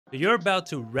So you're about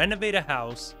to renovate a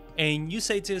house and you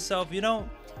say to yourself, I don't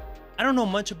know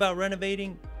much about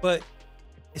renovating, but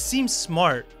it seems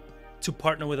smart to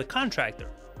partner with a contractor,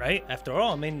 right? After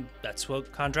all, that's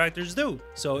what contractors do.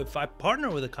 So if I partner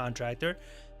with a contractor,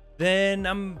 then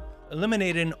I'm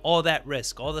eliminating all that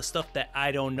risk, all the stuff that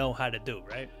I don't know how to do,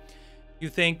 right? You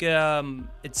think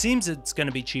it seems it's going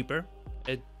to be cheaper.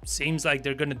 It seems like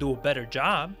they're going to do a better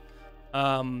job.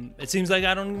 It seems like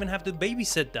I don't even have to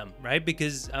babysit them, right?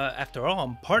 Because after all,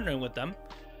 I'm partnering with them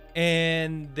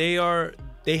and they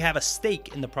have a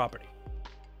stake in the property.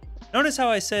 Notice how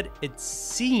I said it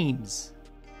seems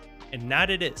and not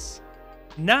it is.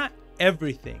 Not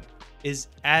everything is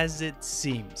as it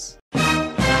seems.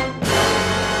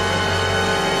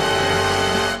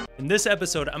 In this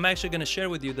episode, I'm actually going to share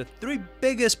with you the 3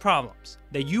 biggest problems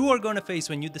that you are going to face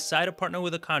when you decide to partner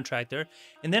with a contractor.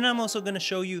 And then I'm also going to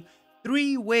show you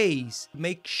 3 ways to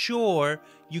make sure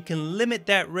you can limit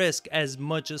that risk as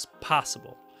much as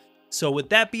possible. So with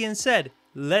that being said,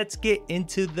 let's get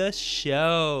into the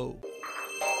show.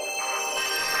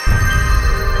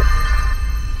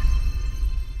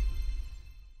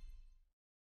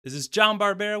 This is John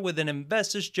Barbera with an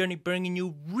investor's journey, bringing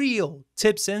you real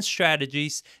tips and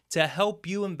strategies to help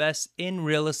you invest in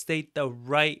real estate the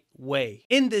right way.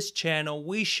 In this channel,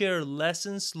 we share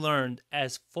lessons learned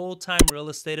as full-time real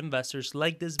estate investors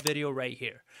like this video right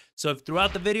here. So if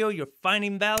throughout the video you're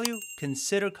finding value,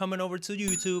 consider coming over to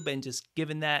YouTube and just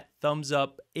giving that thumbs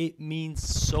up. It means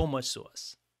so much to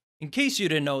us. In case you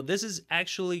didn't know, this is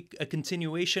actually a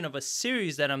continuation of a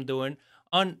series that I'm doing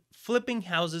on flipping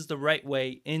houses the right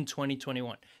way in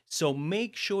 2021. So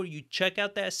make sure you check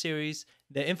out that series.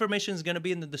 The information is going to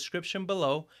be in the description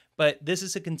below, but this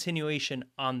is a continuation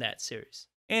on that series.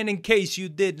 And in case you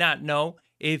did not know,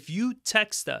 if you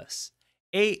text us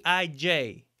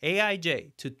AIJ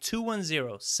to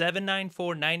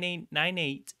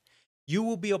 210-794-9898, you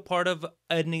will be a part of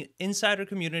an insider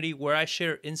community where I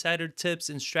share insider tips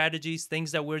and strategies,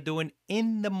 things that we're doing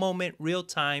in the moment, real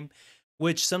time,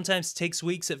 which sometimes takes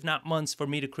weeks, if not months, for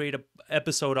me to create an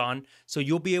episode on. So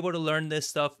you'll be able to learn this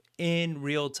stuff in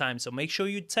real time. So make sure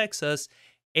you text us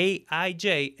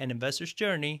AIJ, an investor's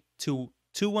journey, to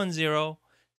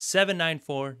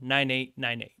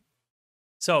 210-794-9898.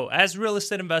 So as real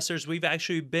estate investors, we've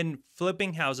actually been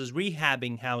flipping houses,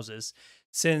 rehabbing houses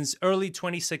since early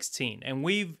 2016. And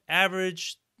we've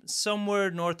averaged somewhere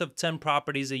north of 10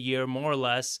 properties a year, more or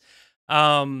less.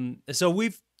 So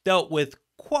we've dealt with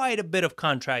quite a bit of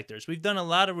contractors. We've done a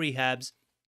lot of rehabs,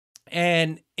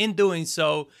 and in doing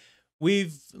so,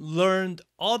 we've learned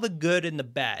all the good and the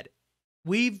bad.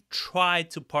 We've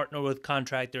tried to partner with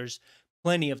contractors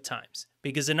plenty of times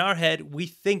because in our head, we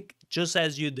think just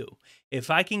as you do.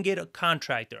 If I can get a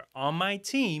contractor on my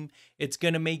team, it's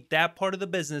going to make that part of the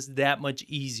business that much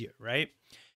easier, right?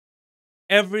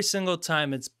 Every single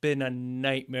time it's been a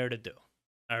nightmare to do.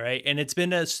 All right. And it's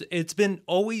been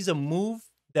always a move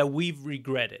that we've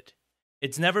regretted.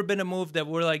 It's never been a move that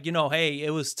we're like, hey,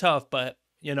 it was tough, but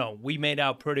we made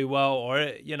out pretty well, or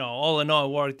all in all,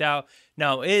 it worked out.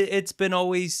 No, it's been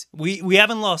always, we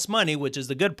haven't lost money, which is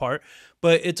the good part,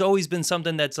 but it's always been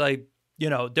something that's like,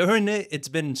 during it's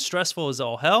been stressful as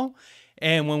all hell.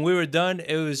 And when we were done,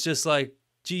 it was just like,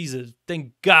 Jesus,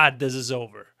 thank God this is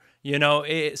over.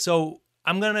 So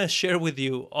I'm going to share with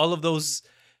you all of those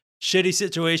shitty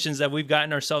situations that we've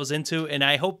gotten ourselves into. And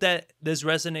I hope that this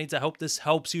resonates. I hope this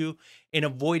helps you in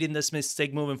avoiding this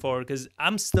mistake moving forward, because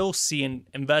I'm still seeing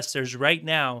investors right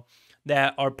now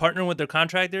that are partnering with their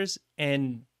contractors.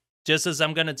 And just as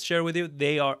I'm going to share with you,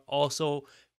 they are also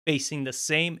facing the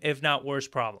same, if not worse,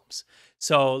 problems.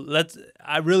 So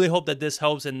I really hope that this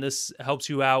helps and this helps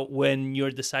you out when you're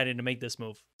deciding to make this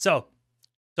move. So,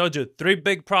 told you 3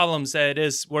 big problems that it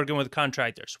is working with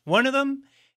contractors. One of them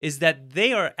is that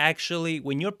they are actually,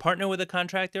 when you're partnering with a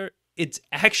contractor, it's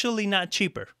actually not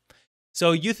cheaper.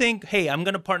 So you think, hey, I'm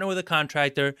going to partner with a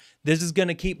contractor. This is going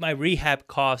to keep my rehab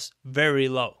costs very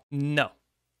low. No,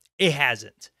 it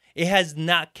hasn't. It has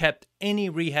not kept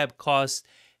any rehab costs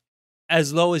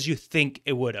as low as you think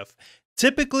it would have.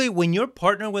 Typically, when you're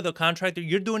partnering with a contractor,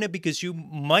 you're doing it because you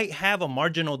might have a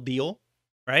marginal deal,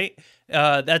 right?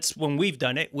 That's when we've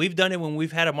done it. We've done it when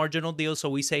we've had a marginal deal. So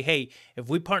we say, hey, if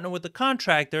we partner with the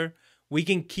contractor, we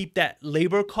can keep that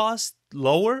labor cost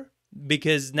lower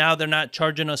because now they're not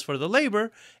charging us for the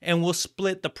labor, and we'll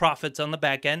split the profits on the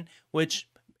back end, which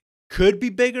could be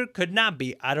bigger, could not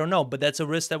be. I don't know, but that's a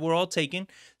risk that we're all taking.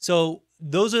 So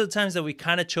those are the times that we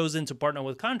kind of chosen to partner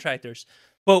with contractors.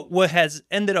 But what has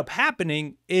ended up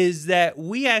happening is that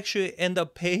we actually end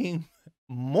up paying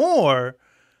more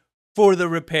for the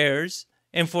repairs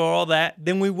and for all that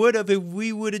than we would have if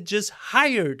we would have just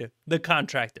hired the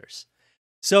contractors.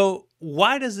 So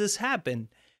why does this happen?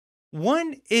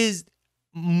 One is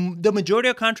the majority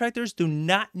of contractors do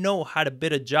not know how to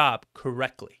bid a job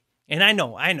correctly. And I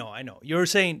know. You're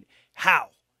saying, how?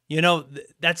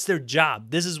 That's their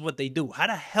job. This is what they do. How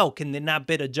the hell can they not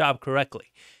bid a job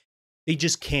correctly? They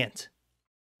just can't.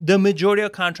 The majority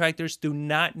of contractors do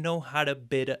not know how to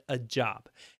bid a job.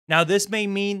 Now, this may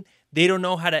mean they don't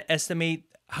know how to estimate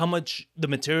how much the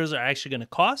materials are actually going to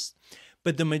cost,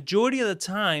 but the majority of the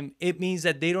time, it means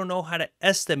that they don't know how to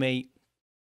estimate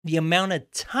the amount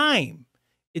of time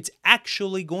it's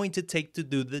actually going to take to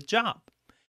do the job.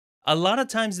 A lot of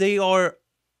times they are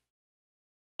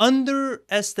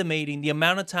underestimating the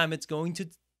amount of time it's going to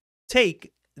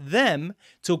take them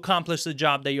to accomplish the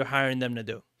job that you're hiring them to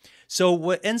do. So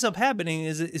what ends up happening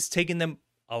is it's taking them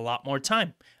a lot more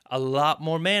time, a lot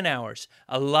more man hours,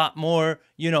 a lot more,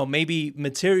 maybe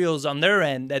materials on their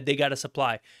end that they got to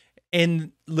supply.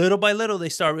 And little by little, they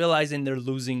start realizing they're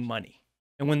losing money.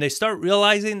 And when they start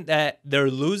realizing that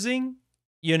they're losing,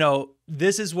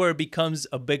 this is where it becomes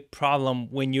a big problem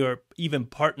when you're even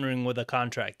partnering with a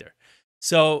contractor.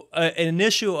 So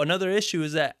another issue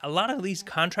is that a lot of these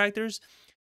contractors,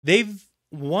 they've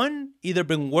either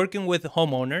been working with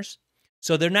homeowners,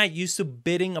 so they're not used to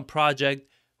bidding a project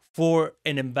for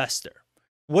an investor.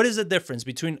 What is the difference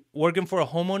between working for a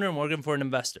homeowner and working for an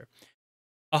investor?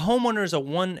 A homeowner is a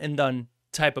one and done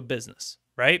type of business,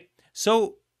 right?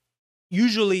 So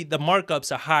usually the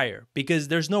markups are higher because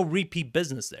there's no repeat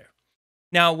business there.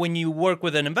 Now, when you work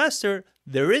with an investor,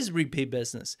 there is repeat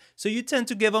business. So you tend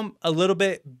to give them a little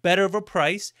bit better of a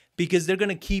price because they're going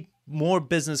to keep more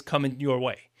business coming your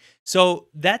way. So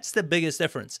that's the biggest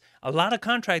difference. A lot of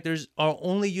contractors are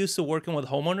only used to working with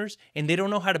homeowners and they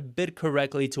don't know how to bid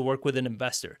correctly to work with an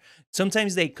investor.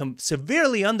 Sometimes they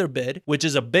severely underbid, which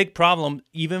is a big problem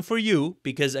even for you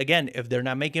because, again, if they're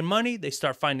not making money, they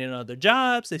start finding other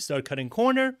jobs, they start cutting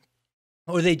corner,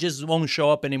 or they just won't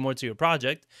show up anymore to your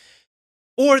project.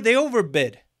 Or they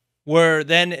overbid, where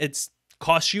then it's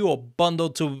costs you a bundle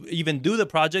to even do the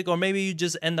project, or maybe you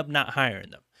just end up not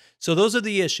hiring them. So those are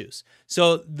the issues.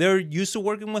 So they're used to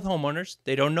working with homeowners.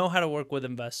 They don't know how to work with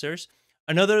investors.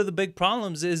 Another of the big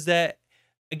problems is that,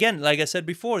 again, like I said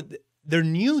before, they're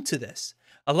new to this.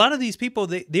 A lot of these people,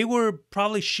 they were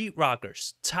probably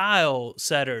sheetrockers, tile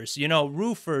setters,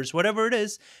 roofers, whatever it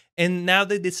is. And now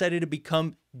they decided to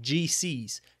become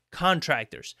GCs,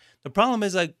 contractors. The problem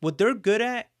is, like, what they're good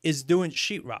at is doing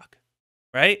sheetrock,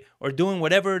 right? Or doing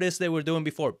whatever it is they were doing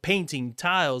before, painting,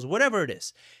 tiles, whatever it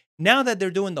is. Now that they're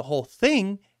doing the whole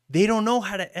thing, they don't know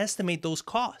how to estimate those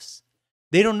costs.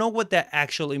 They don't know what that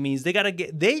actually means. They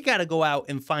gotta go out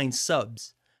and find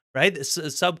subs, right?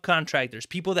 Subcontractors,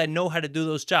 people that know how to do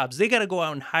those jobs. They gotta go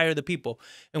out and hire the people.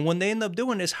 And what they end up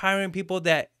doing is hiring people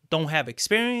that don't have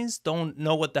experience, don't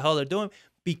know what the hell they're doing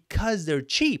because they're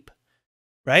cheap,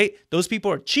 right? Those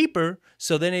people are cheaper,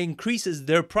 so then it increases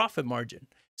their profit margin.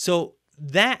 So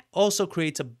that also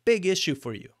creates a big issue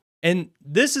for you. And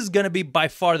this is going to be by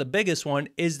far the biggest one,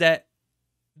 is that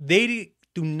they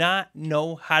do not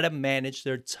know how to manage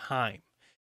their time.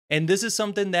 And this is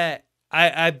something that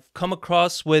I've come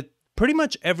across with pretty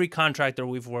much every contractor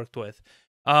we've worked with.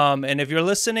 And if you're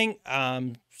listening,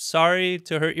 I'm sorry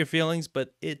to hurt your feelings,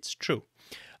 but it's true.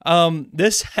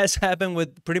 This has happened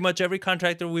with pretty much every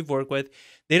contractor we've worked with.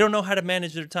 They don't know how to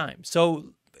manage their time.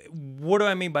 So what do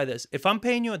I mean by this? If I'm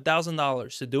paying you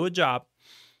 $1,000 to do a job,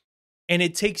 and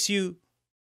it takes you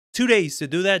 2 days to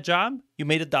do that job, you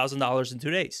made $1,000 in 2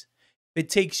 days. If it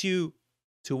takes you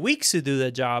 2 weeks to do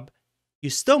that job, you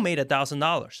still made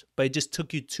 $1,000, but it just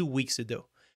took you 2 weeks to do.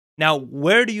 Now,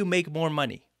 where do you make more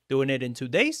money? Doing it in 2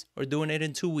 days or doing it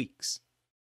in 2 weeks?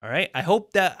 All right. I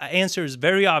hope that answer is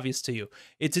very obvious to you.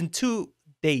 It's in 2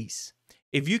 days.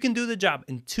 If you can do the job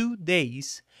in 2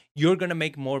 days, you're going to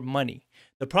make more money.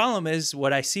 The problem is,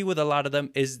 what I see with a lot of them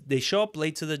is they show up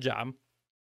late to the job.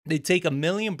 They take a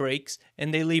million breaks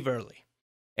and they leave early.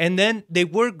 And then they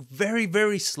work very,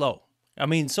 very slow. I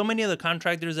mean, so many of the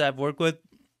contractors that I've worked with,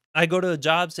 I go to the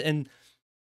jobs and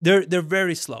they're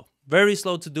very slow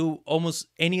to do almost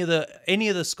any of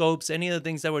the scopes, any of the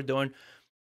things that we're doing.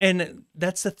 And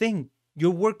that's the thing. You're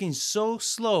working so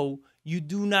slow, you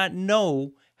do not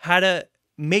know how to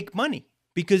make money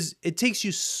because it takes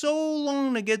you so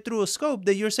long to get through a scope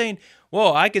that you're saying,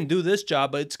 well, I can do this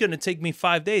job, but it's going to take me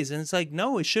 5 days. And it's like,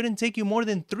 no, it shouldn't take you more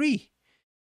than 3.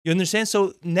 You understand?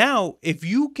 So now if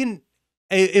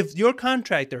your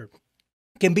contractor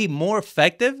can be more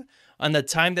effective on the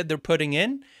time that they're putting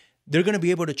in, they're going to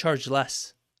be able to charge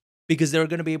less because they're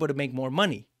going to be able to make more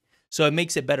money. So it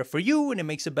makes it better for you and it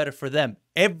makes it better for them.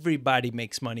 Everybody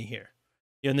makes money here.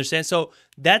 You understand? So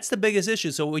that's the biggest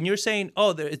issue. So when you're saying, oh,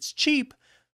 it's cheap,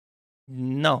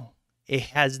 no, it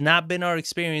has not been our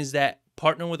experience that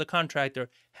partnering with a contractor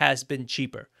has been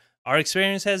cheaper. Our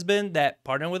experience has been that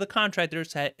partnering with a contractor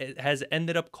has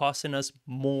ended up costing us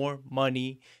more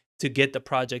money to get the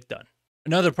project done.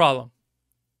 Another problem,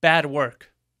 bad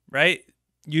work, right?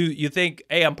 You think,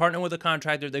 hey, I'm partnering with a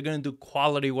contractor, they're going to do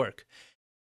quality work.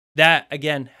 That,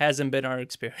 again, hasn't been our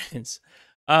experience.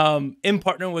 In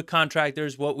partnering with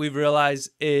contractors, what we've realized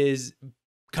is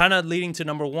kind of leading to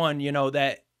number one,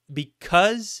 that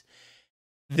because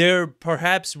they're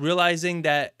perhaps realizing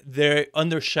that they're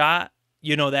undershot,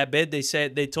 that bid,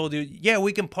 they told you, yeah,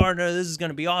 we can partner. This is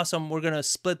going to be awesome. We're going to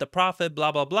split the profit,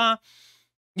 blah, blah, blah,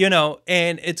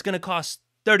 and it's going to cost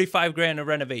 35 grand to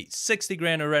renovate, 60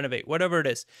 grand to renovate, whatever it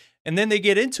is. And then they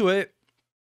get into it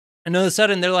and all of a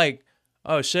sudden they're like,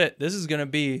 oh shit, this is going to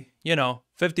be,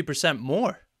 50%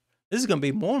 more. This is going to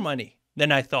be more money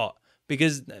than I thought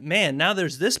because, man, now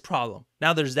there's this problem.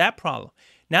 Now there's that problem.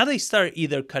 Now they start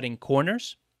either cutting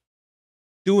corners,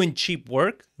 doing cheap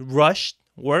work, rushed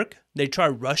work. They try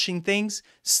rushing things,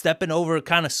 stepping over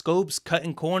kind of scopes,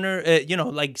 cutting corner,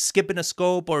 like skipping a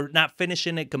scope or not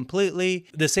finishing it completely.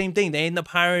 The same thing. They end up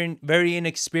hiring very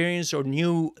inexperienced or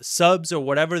new subs or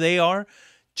whatever they are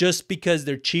just because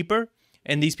they're cheaper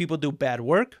and these people do bad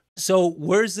work. So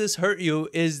where's this hurt you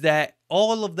is that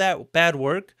all of that bad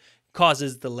work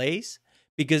causes delays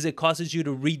because it causes you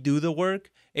to redo the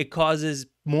work. It causes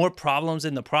more problems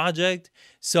in the project.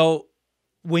 So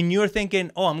when you're thinking,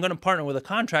 oh, I'm going to partner with a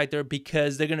contractor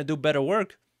because they're going to do better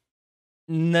work,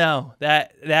 no,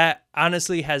 that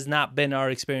honestly has not been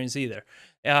our experience either.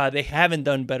 They haven't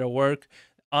done better work.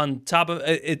 On top of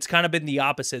it's kind of been the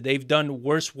opposite. They've done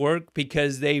worse work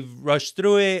because they've rushed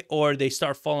through it or they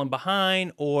start falling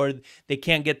behind or they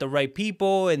can't get the right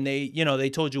people and they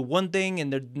told you one thing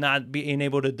and they're not being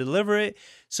able to deliver it.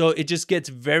 So it just gets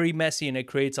very messy and it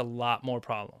creates a lot more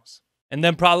problems. And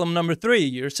then problem number 3,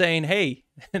 you're saying, hey,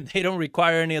 they don't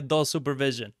require any adult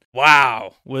supervision.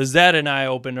 Wow, was that an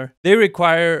eye-opener? They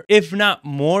require, if not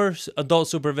more adult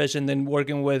supervision than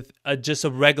working with just a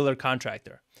regular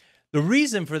contractor. The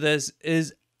reason for this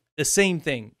is the same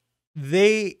thing.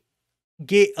 They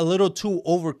get a little too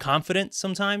overconfident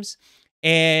sometimes.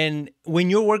 And when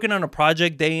you're working on a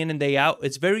project day in and day out,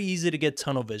 it's very easy to get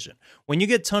tunnel vision. When you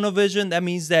get tunnel vision, that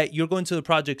means that you're going to the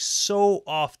project so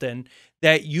often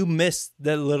that you miss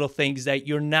the little things that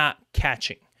you're not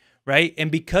catching, right?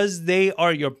 And because they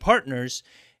are your partners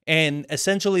and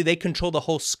essentially they control the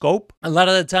whole scope, a lot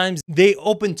of the times they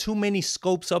open too many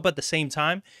scopes up at the same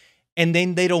time and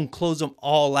then they don't close them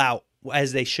all out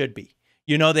as they should be.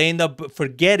 They end up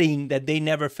forgetting that they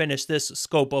never finished this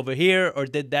scope over here or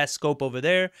did that scope over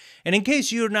there. And in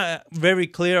case you're not very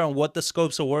clear on what the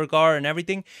scopes of work are and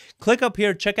everything, click up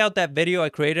here, check out that video I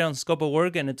created on scope of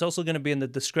work, and it's also going to be in the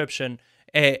description,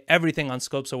 everything on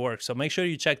scopes of work. So make sure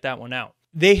you check that one out.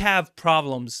 They have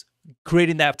problems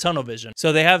creating that tunnel vision.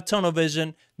 So they have tunnel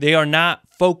vision. They are not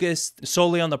focused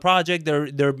solely on the project.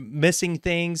 They're missing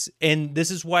things. And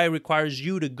this is why it requires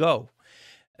you to go.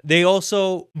 They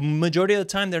also, majority of the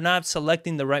time, they're not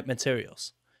selecting the right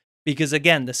materials. Because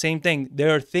again, the same thing,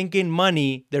 they're thinking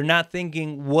money. They're not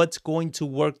thinking what's going to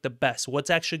work the best, what's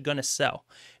actually going to sell.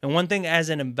 And one thing as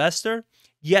an investor,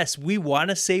 yes, we want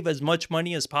to save as much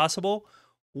money as possible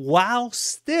while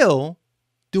still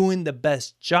doing the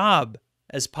best job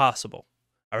as possible.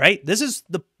 All right. This is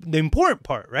the important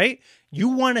part, right? You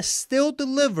want to still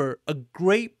deliver a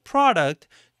great product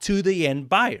to the end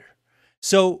buyer.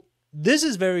 So this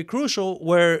is very crucial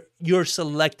where you're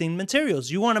selecting materials.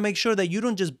 You want to make sure that you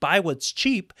don't just buy what's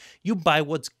cheap, you buy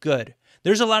what's good.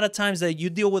 There's a lot of times that you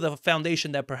deal with a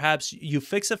foundation that perhaps you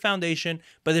fix a foundation,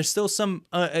 but there's still some,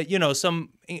 some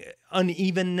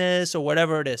unevenness or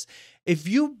whatever it is. If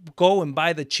you go and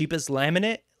buy the cheapest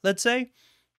laminate, let's say,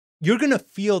 you're going to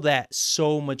feel that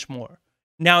so much more.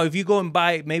 Now, if you go and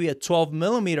buy maybe a 12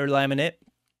 millimeter laminate,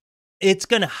 it's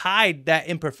going to hide that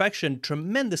imperfection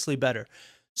tremendously better.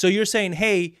 So you're saying,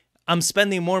 hey, I'm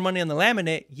spending more money on the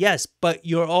laminate. Yes, but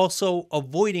you're also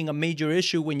avoiding a major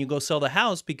issue when you go sell the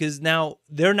house because now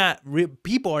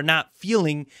people are not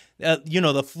feeling,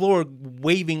 the floor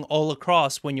waving all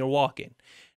across when you're walking.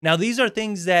 Now, these are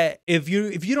things that if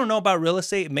you don't know about real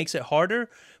estate, it makes it harder.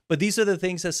 But these are the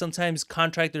things that sometimes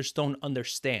contractors don't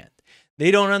understand.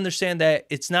 They don't understand that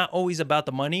it's not always about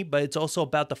the money, but it's also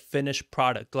about the finished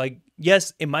product. Like,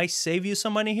 yes, it might save you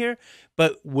some money here,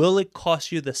 but will it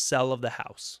cost you the sell of the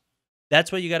house?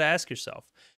 That's what you got to ask yourself.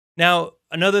 Now,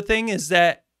 another thing is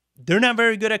that they're not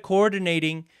very good at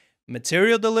coordinating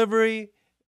material delivery,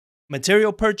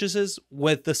 material purchases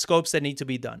with the scopes that need to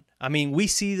be done. I mean, we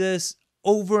see this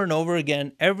over and over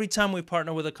again every time we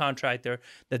partner with a contractor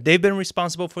that they've been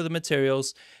responsible for the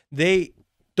materials. They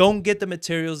don't get the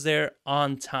materials there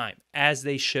on time as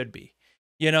they should be.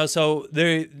 So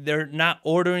they're not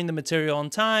ordering the material on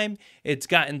time. It's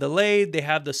gotten delayed. They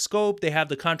have the scope. They have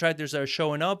the contractors that are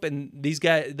showing up, and these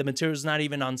guys, the material's not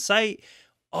even on site.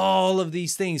 All of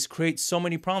these things create so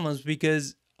many problems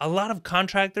because a lot of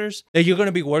contractors that you're going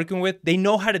to be working with, they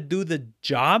know how to do the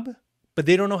job, but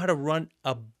they don't know how to run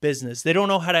a business. They don't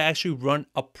know how to actually run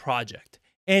a project.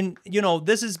 And,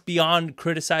 this is beyond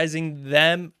criticizing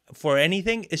them for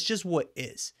anything. It's just what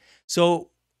is. So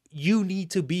you need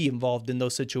to be involved in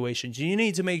those situations. You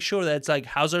need to make sure that it's like,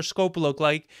 how's our scope look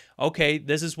like? Okay,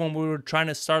 this is when we were trying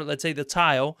to start, let's say, the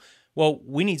tile. Well,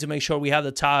 we need to make sure we have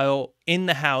the tile in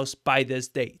the house by this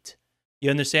date. You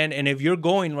understand? And if you're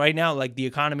going right now, like the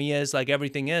economy is, like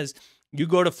everything is, you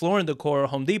go to Floor & Decor or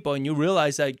Home Depot and you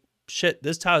realize like, shit,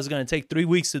 this tile is going to take 3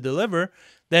 weeks to deliver,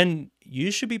 then you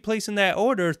should be placing that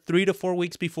order 3 to 4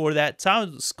 weeks before that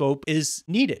tile scope is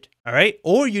needed. All right.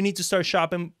 Or you need to start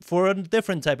shopping for a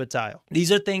different type of tile.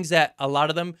 These are things that a lot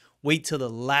of them wait till the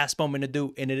last moment to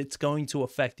do, and it's going to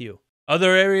affect you.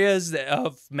 Other areas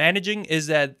of managing is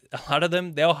that a lot of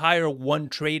them, they'll hire one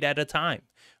trade at a time,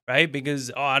 right?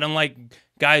 Because, I don't like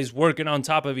guys working on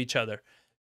top of each other.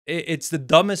 It's the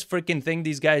dumbest freaking thing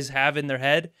these guys have in their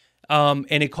head. And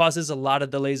it causes a lot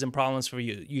of delays and problems for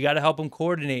you. You got to help them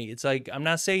coordinate. It's like, I'm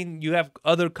not saying you have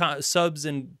other subs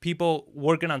and people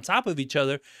working on top of each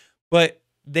other, but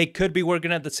they could be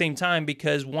working at the same time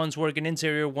because one's working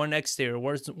interior, one exterior,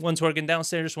 one's working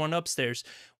downstairs, one upstairs,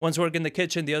 one's working the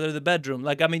kitchen, the other the bedroom.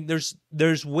 Like, I mean,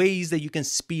 there's ways that you can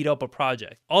speed up a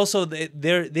project. Also,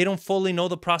 they don't fully know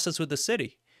the process with the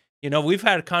city. We've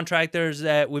had contractors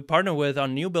that we partner with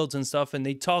on new builds and stuff, and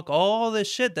they talk all this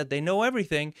shit that they know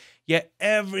everything, yet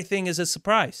everything is a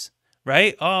surprise,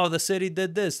 right? Oh, the city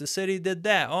did this, the city did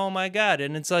that. Oh my God.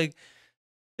 And it's like,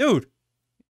 dude,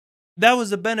 that was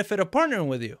the benefit of partnering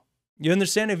with you. You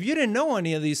understand? If you didn't know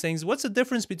any of these things, what's the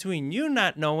difference between you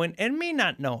not knowing and me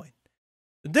not knowing?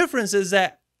 The difference is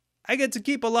that I get to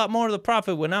keep a lot more of the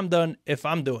profit when I'm done if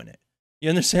I'm doing it. You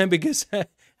understand? Because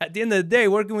at the end of the day,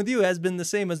 working with you has been the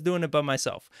same as doing it by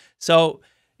myself. So,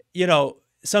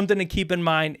 something to keep in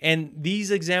mind. And these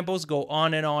examples go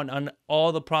on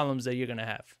all the problems that you're going to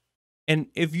have. And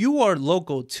if you are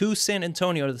local to San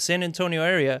Antonio or the San Antonio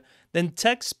area, then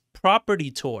text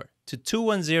Property Tour to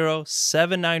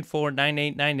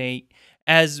 210-794-9898.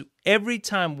 As every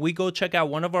time we go check out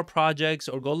one of our projects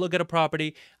or go look at a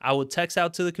property, I will text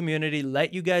out to the community,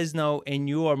 let you guys know, and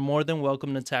you are more than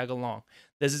welcome to tag along.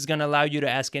 This is going to allow you to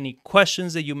ask any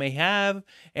questions that you may have,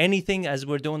 anything as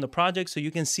we're doing the project, so you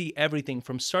can see everything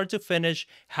from start to finish,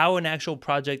 how an actual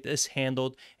project is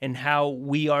handled, and how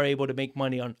we are able to make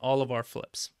money on all of our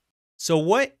flips. So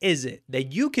what is it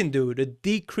that you can do to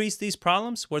decrease these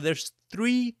problems? Well, there's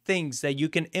 3 things that you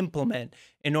can implement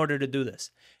in order to do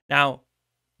this. Now,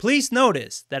 please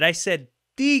notice that I said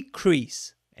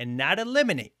decrease and not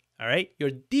eliminate, all right?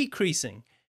 You're decreasing,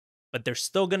 but there's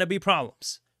still going to be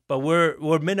problems. But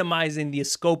we're minimizing the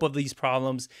scope of these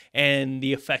problems and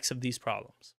the effects of these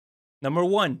problems. Number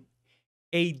 1,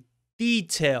 a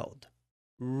detailed,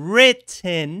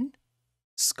 written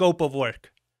scope of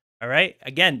work. All right?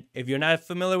 Again, if you're not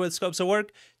familiar with scopes of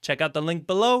work, check out the link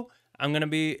below. I'm going to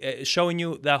be showing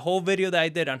you the whole video that I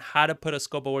did on how to put a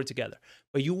scope of work together.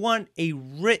 But you want a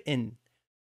written,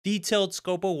 detailed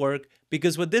scope of work,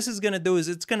 because what this is going to do is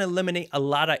it's going to eliminate a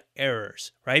lot of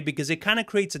errors, right? Because it kind of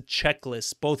creates a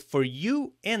checklist both for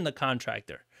you and the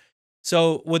contractor.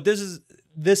 So what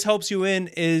this helps you in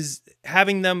is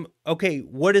having them, okay,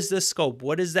 what is this scope?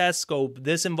 What is that scope?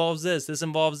 This involves this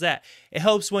involves that. It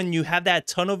helps when you have that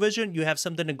tunnel vision, you have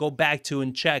something to go back to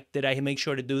and check, did I make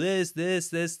sure to do this?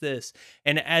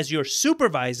 And as you're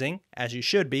supervising, as you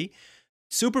should be,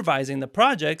 supervising the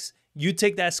projects, you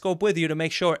take that scope with you to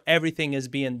make sure everything is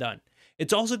being done.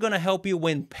 It's also going to help you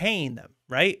when paying them,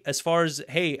 right? As far as,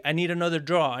 hey, I need another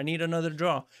draw.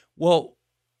 Well,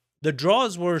 the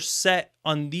draws were set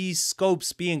on these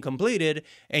scopes being completed,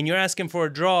 and you're asking for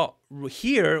a draw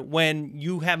here when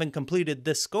you haven't completed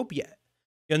this scope yet.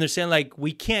 You understand? Like,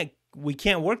 we can't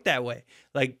work that way.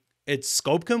 Like, it's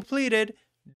scope completed,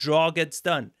 draw gets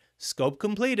done. Scope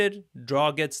completed,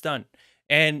 draw gets done.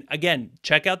 And again,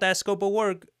 check out that scope of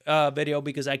work video,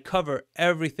 because I cover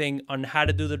everything on how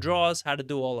to do the draws, how to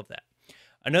do all of that.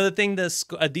 Another thing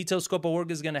a detailed scope of work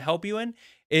is going to help you in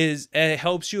is it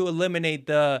helps you eliminate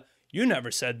the, you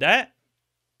never said that,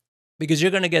 because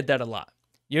you're going to get that a lot.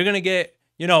 You're going to get,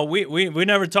 we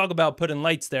never talk about putting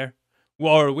lights there,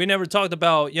 or we never talked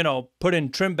about, putting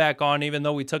trim back on, even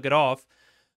though we took it off.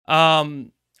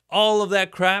 All of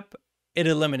that crap, it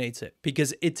eliminates it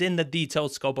because it's in the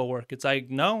detailed scope of work. It's like,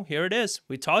 no, here it is.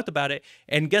 We talked about it.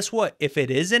 And guess what? If it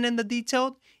isn't in the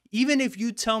detailed, even if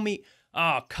you tell me,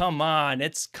 oh, come on,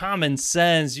 it's common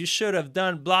sense, you should have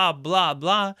done blah, blah,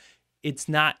 blah, it's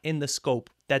not in the scope.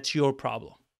 That's your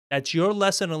problem. That's your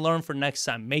lesson to learn for next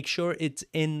time. Make sure it's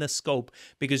in the scope,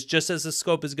 because just as the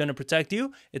scope is going to protect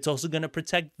you, it's also going to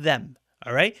protect them.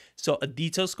 All right. So a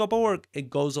detailed scope of work, it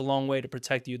goes a long way to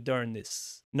protect you during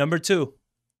this. Number 2,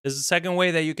 this is the second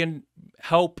way that you can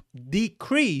help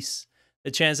decrease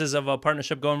the chances of a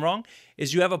partnership going wrong,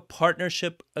 is you have a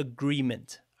partnership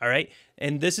agreement. All right.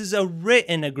 And this is a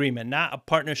written agreement, not a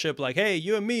partnership like, hey,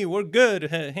 you and me, we're good,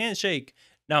 handshake.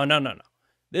 No.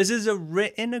 This is a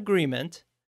written agreement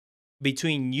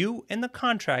between you and the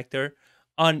contractor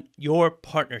on your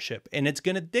partnership. And it's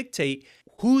going to dictate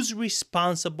who's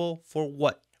responsible for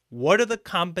what. What are the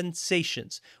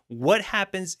compensations? What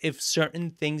happens if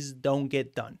certain things don't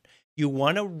get done? You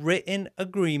want a written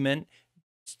agreement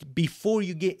before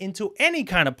you get into any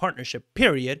kind of partnership,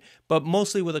 period, but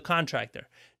mostly with a contractor.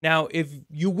 Now, if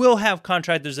you will have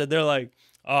contractors that they're like,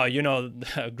 oh, the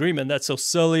agreement, that's so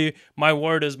silly. My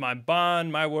word is my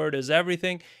bond. My word is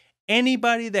everything.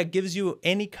 Anybody that gives you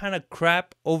any kind of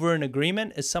crap over an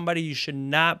agreement is somebody you should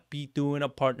not be doing a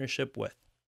partnership with.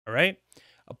 All right?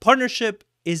 A partnership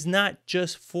is not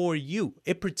just for you.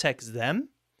 It protects them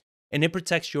and it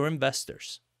protects your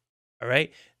investors. All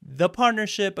right? The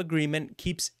partnership agreement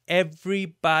keeps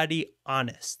everybody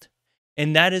honest.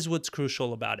 And that is what's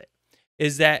crucial about it,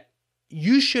 is that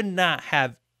you should not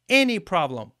have any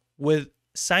problem with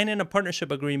signing a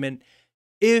partnership agreement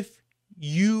if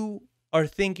you are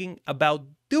thinking about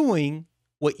doing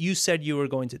what you said you were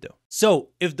going to do. So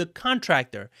if the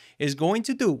contractor is going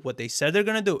to do what they said they're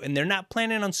going to do and they're not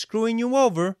planning on screwing you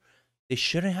over, they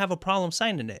shouldn't have a problem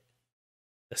signing it.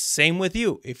 The same with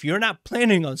you. If you're not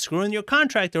planning on screwing your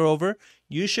contractor over,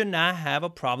 you should not have a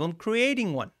problem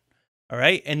creating one. All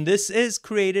right. And this is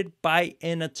created by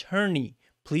an attorney.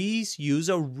 Please use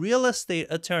a real estate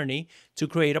attorney to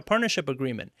create a partnership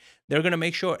agreement. They're going to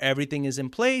make sure everything is in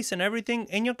place and everything,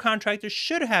 and your contractor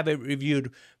should have it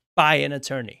reviewed by an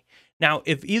attorney. Now,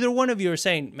 if either one of you are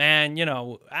saying, man,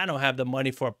 I don't have the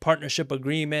money for a partnership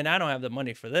agreement, I don't have the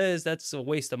money for this, that's a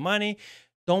waste of money,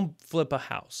 don't flip a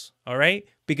house, all right?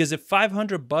 Because if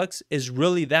 $500 is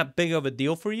really that big of a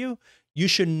deal for you, you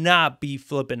should not be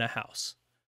flipping a house.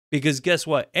 Because guess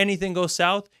what? Anything goes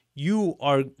south, you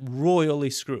are royally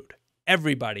screwed.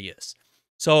 Everybody is.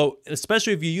 So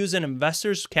especially if you use an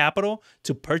investor's capital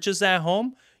to purchase that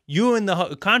home, you and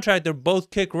the contractor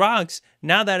both kick rocks.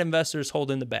 Now that investor is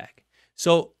holding the bag.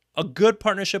 So a good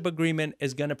partnership agreement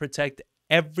is going to protect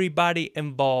everybody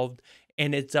involved,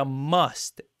 and it's a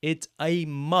must. It's a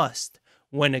must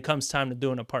when it comes time to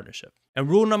doing a partnership. And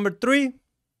rule number 3,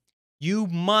 you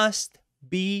must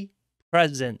be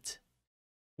present.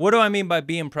 What do I mean by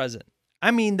being present?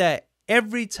 I mean that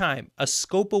every time a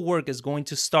scope of work is going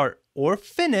to start or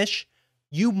finish,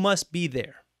 you must be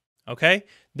there. Okay?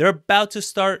 They're about to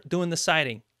start doing the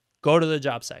siding. Go to the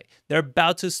job site. They're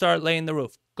about to start laying the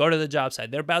roof. Go to the job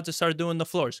site. They're about to start doing the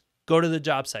floors. Go to the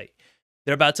job site.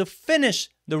 They're about to finish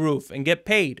the roof and get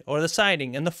paid, or the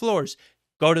siding and the floors.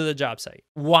 Go to the job site.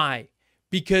 Why?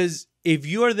 Because if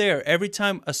you're there every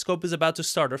time a scope is about to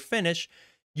start or finish,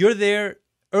 you're there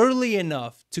early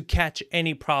enough to catch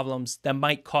any problems that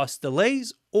might cause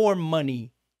delays or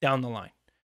money down the line,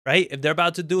 right? If they're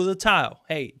about to do the tile,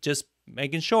 hey, just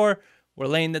making sure we're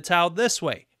laying the tile this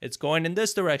way. It's going in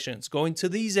this direction. It's going to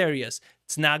these areas.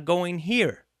 It's not going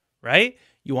here, right?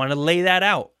 You want to lay that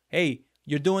out. Hey,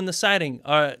 you're doing the siding.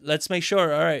 All right, let's make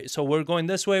sure. All right, so we're going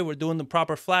this way. We're doing the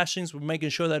proper flashings. We're making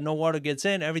sure that no water gets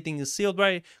in. Everything is sealed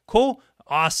right. Cool.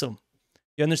 Awesome.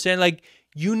 You understand? Like,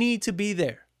 you need to be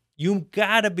there. You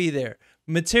gotta be there.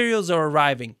 Materials are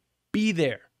arriving. Be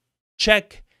there.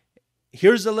 Check.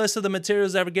 Here's a list of the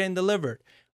materials that are getting delivered.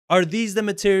 Are these the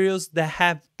materials that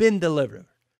have been delivered?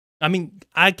 I mean,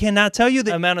 I cannot tell you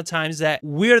the amount of times that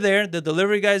we're there, the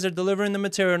delivery guys are delivering the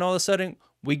material, and all of a sudden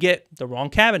we get the wrong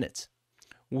cabinets.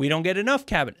 We don't get enough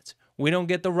cabinets. We don't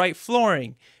get the right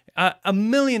flooring. A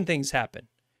million things happen.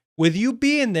 With you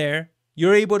being there,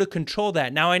 you're able to control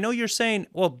that. Now, I know you're saying,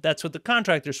 well, that's what the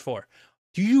contractor's for.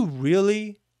 Do you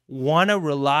really want to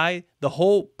rely the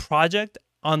whole project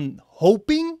on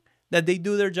hoping that they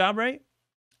do their job right?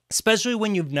 Especially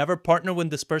when you've never partnered with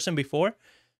this person before?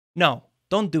 No,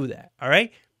 don't do that, all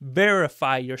right?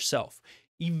 Verify yourself.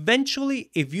 Eventually,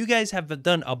 if you guys have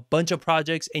done a bunch of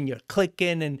projects and you're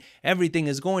clicking and everything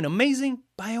is going amazing,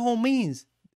 by all means,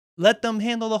 let them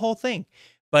handle the whole thing.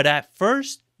 But at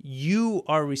first, you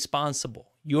are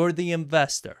responsible. You're the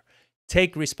investor.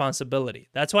 Take responsibility.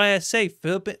 That's why I say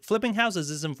flipping houses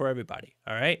isn't for everybody,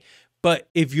 all right? But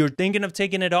if you're thinking of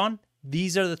taking it on,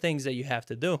 these are the things that you have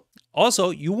to do. Also,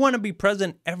 you want to be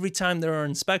present every time there are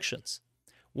inspections.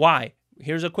 Why?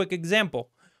 Here's a quick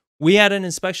example. We had an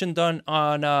inspection done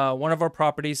on one of our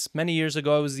properties many years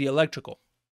ago. It was the electrical.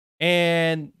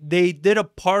 And they did a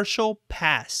partial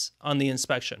pass on the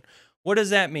inspection. What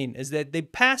does that mean? Is that they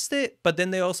passed it, but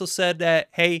then they also said that,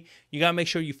 hey, you got to make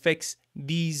sure you fix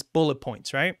these bullet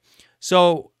points, right?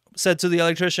 So said to the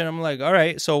electrician, I'm like, all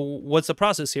right, so what's the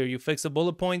process here? You fix the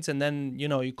bullet points and then,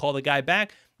 you call the guy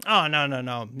back. Oh,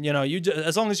 no.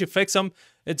 As long as you fix them,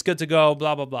 it's good to go,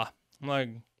 blah, blah, blah. I'm like,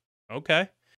 okay.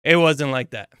 It wasn't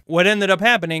like that. What ended up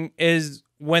happening is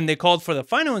when they called for the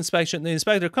final inspection, the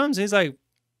inspector comes and he's like,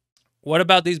 what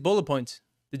about these bullet points?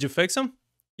 Did you fix them?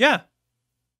 Yeah.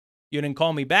 You didn't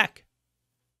call me back.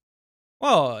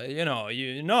 Well,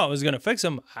 I was going to fix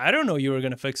them. I don't know you were going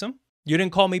to fix them. You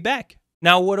didn't call me back.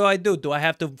 Now, what do? Do I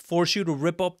have to force you to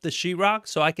rip up the sheetrock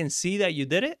so I can see that you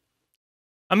did it?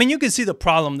 I mean, you can see the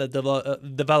problem that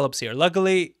develops here.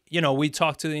 Luckily, we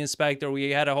talked to the inspector. We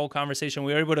had a whole conversation.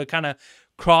 We were able to kind of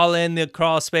crawl in the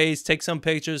crawl space, take some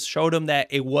pictures, showed him that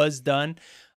it was done.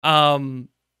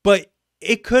 But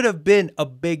it could have been a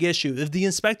big issue. If the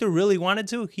inspector really wanted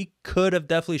to, he could have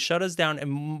definitely shut us down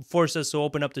and forced us to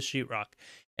open up the sheetrock.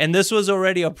 And this was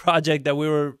already a project that we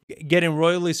were getting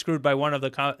royally screwed by one of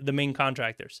the main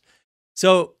contractors.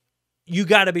 So you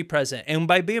got to be present. And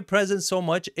by being present so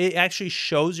much, it actually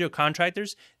shows your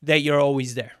contractors that you're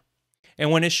always there.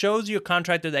 And when it shows your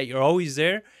contractor that you're always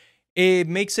there, it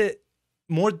makes it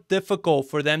more difficult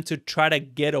for them to try to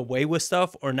get away with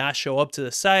stuff or not show up to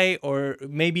the site or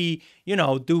maybe,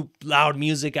 do loud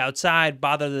music outside,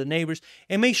 bother the neighbors,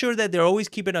 and make sure that they're always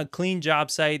keeping a clean job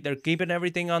site. They're keeping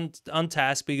everything on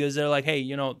task because they're like, hey,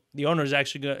 the owner's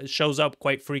actually shows up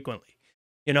quite frequently,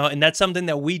 and that's something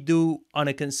that we do on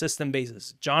a consistent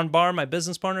basis. John Barr, my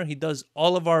business partner, he does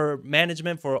all of our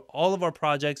management for all of our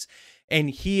projects. And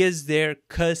he is there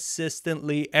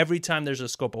consistently every time there's a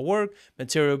scope of work,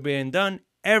 material being done,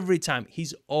 every time.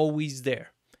 He's always there.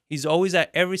 He's always at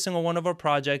every single one of our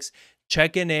projects,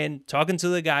 checking in, talking to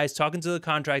the guys, talking to the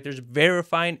contractors,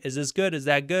 verifying, is this good? Is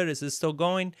that good? Is this still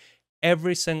going?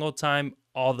 Every single time,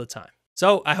 all the time.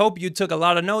 So I hope you took a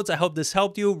lot of notes. I hope this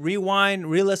helped you.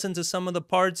 Rewind, re-listen to some of the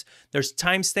parts. There's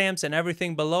timestamps and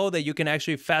everything below that you can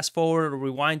actually fast forward or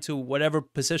rewind to whatever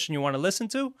position you want to listen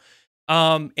to.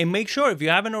 And make sure, if you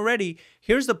haven't already,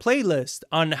 here's the playlist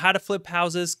on how to flip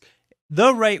houses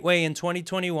the right way in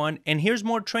 2021. And here's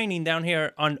more training down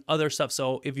here on other stuff.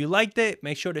 So if you liked it,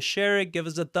 make sure to share it, give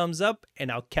us a thumbs up, and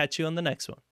I'll catch you on the next one.